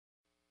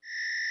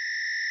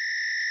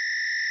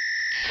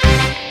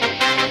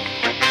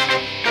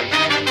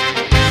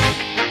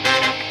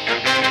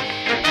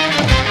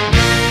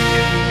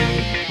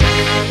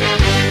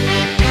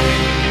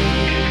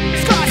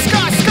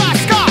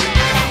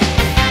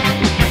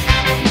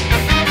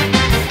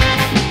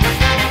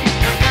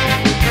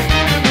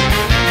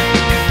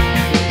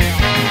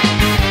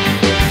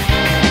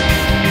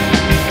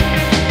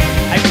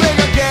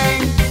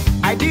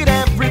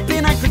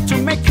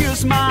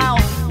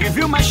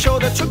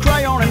wouldn't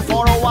cry on it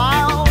for a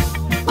while.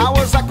 I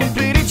was a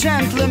complete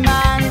gentleman.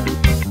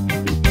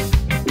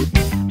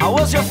 I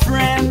was your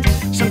friend.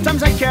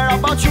 Sometimes I care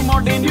about you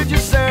more than you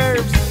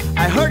deserve.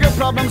 I heard your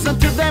problems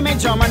and to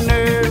damage on my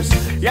nerves.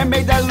 Yeah,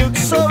 made that look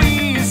so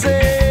easy.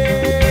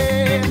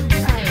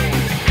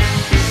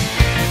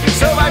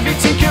 So I've been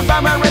thinking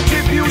about my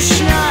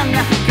retribution.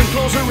 Come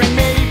closer and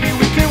maybe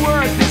we can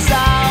work this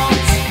out.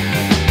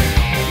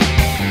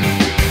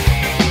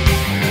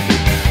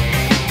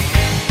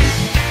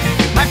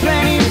 My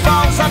plan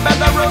involves a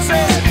bed of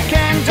roses,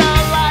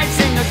 candlelights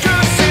in a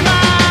juicy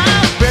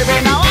mouth. Baby,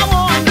 now I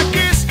wanna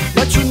kiss,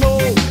 but you know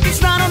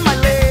it's not on my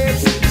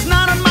lips, it's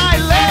not on my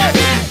lips.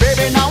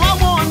 Baby, now I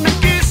wanna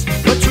kiss,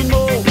 but you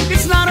know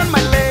it's not on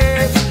my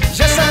lips.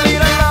 Just a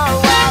little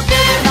love,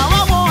 baby, now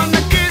I wanna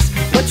kiss,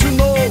 but you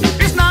know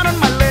it's not on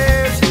my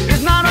lips,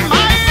 it's not on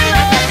my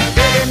lips.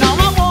 Baby, now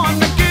I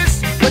wanna kiss,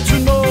 but you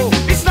know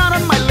it's not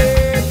on my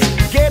lips.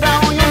 Get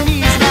down on your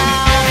knees now.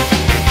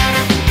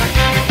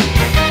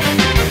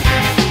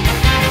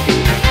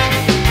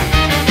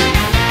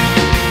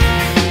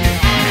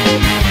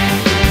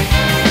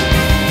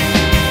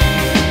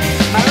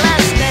 My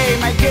last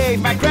name I gave,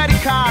 my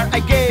credit card I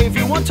gave.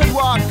 You want to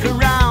walk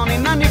around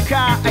in a new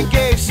car I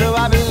gave. So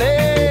I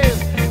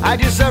believe I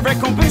deserve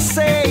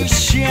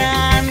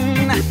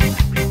recompensation.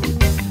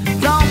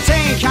 Don't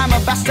think I'm a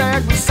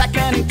bastard with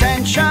second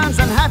intentions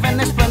and have an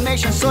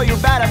explanation, so you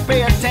better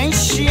pay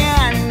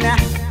attention.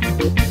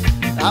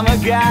 I'm a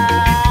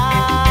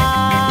guy